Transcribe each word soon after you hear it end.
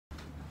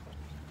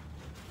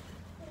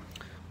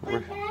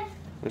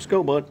Let's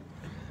go, bud.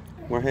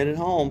 We're headed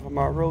home from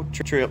our road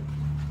trip.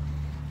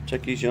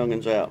 Check these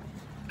youngins out.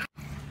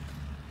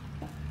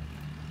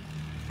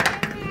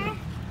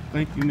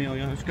 Thank you,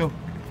 Amelia. Let's go.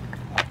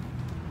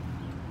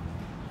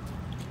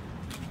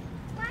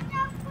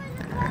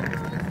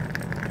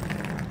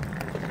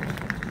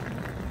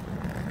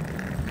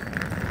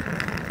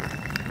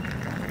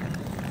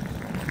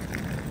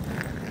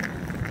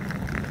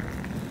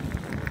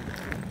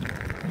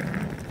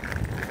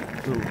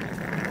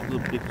 Little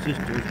big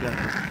sister's got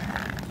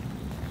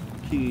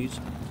the keys.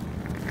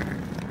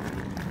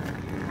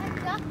 I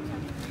dropped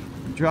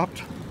them.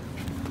 Dropped?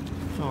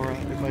 It's alright,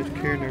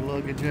 everybody's carrying their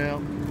luggage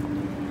out.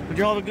 Did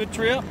y'all have a good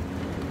trip?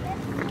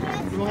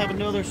 We're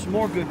gonna have some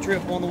more good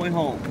trip on the way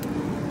home.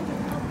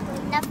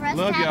 Enough rest,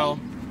 Love y'all.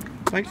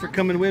 Thanks for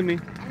coming with me.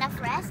 Enough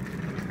rest?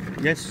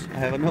 Yes, I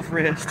have enough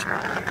rest.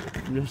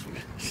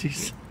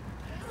 She's...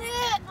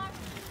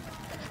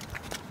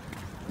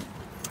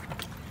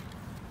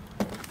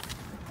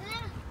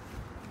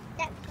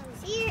 That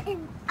goes here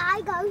and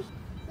I go.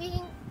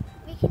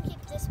 We can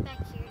keep this back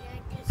here,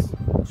 Dad,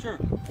 because Sure.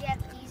 we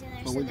have these in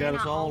there. Well, So we got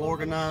us all over the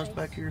organized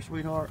place. back here,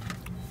 sweetheart.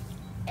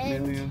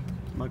 And Amelia,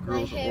 my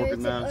girls are hair is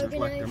organizers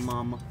like their organized.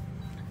 mama.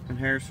 And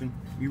Harrison,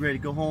 you ready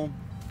to go home?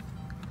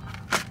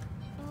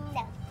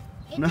 No.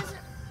 No.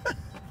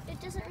 It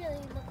doesn't really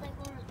look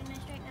like we're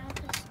organized right now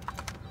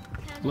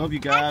because Love you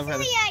guys.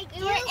 Actually, I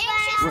do,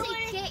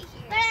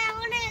 but I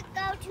want to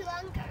go to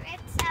Uncle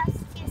Rick's house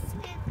to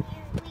swim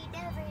here. We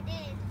never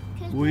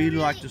did. We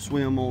like to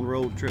swim on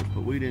road trips,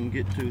 but we didn't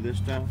get to this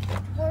time.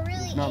 We're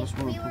really, Not a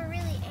swimming we pool. were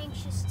really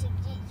anxious to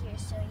get here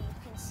so you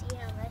can see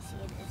how messy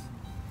it is.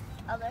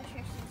 Although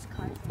Tristan's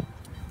car.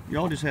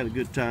 Y'all just had a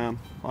good time.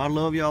 I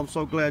love y'all. I'm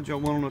so glad y'all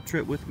went on a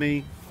trip with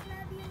me.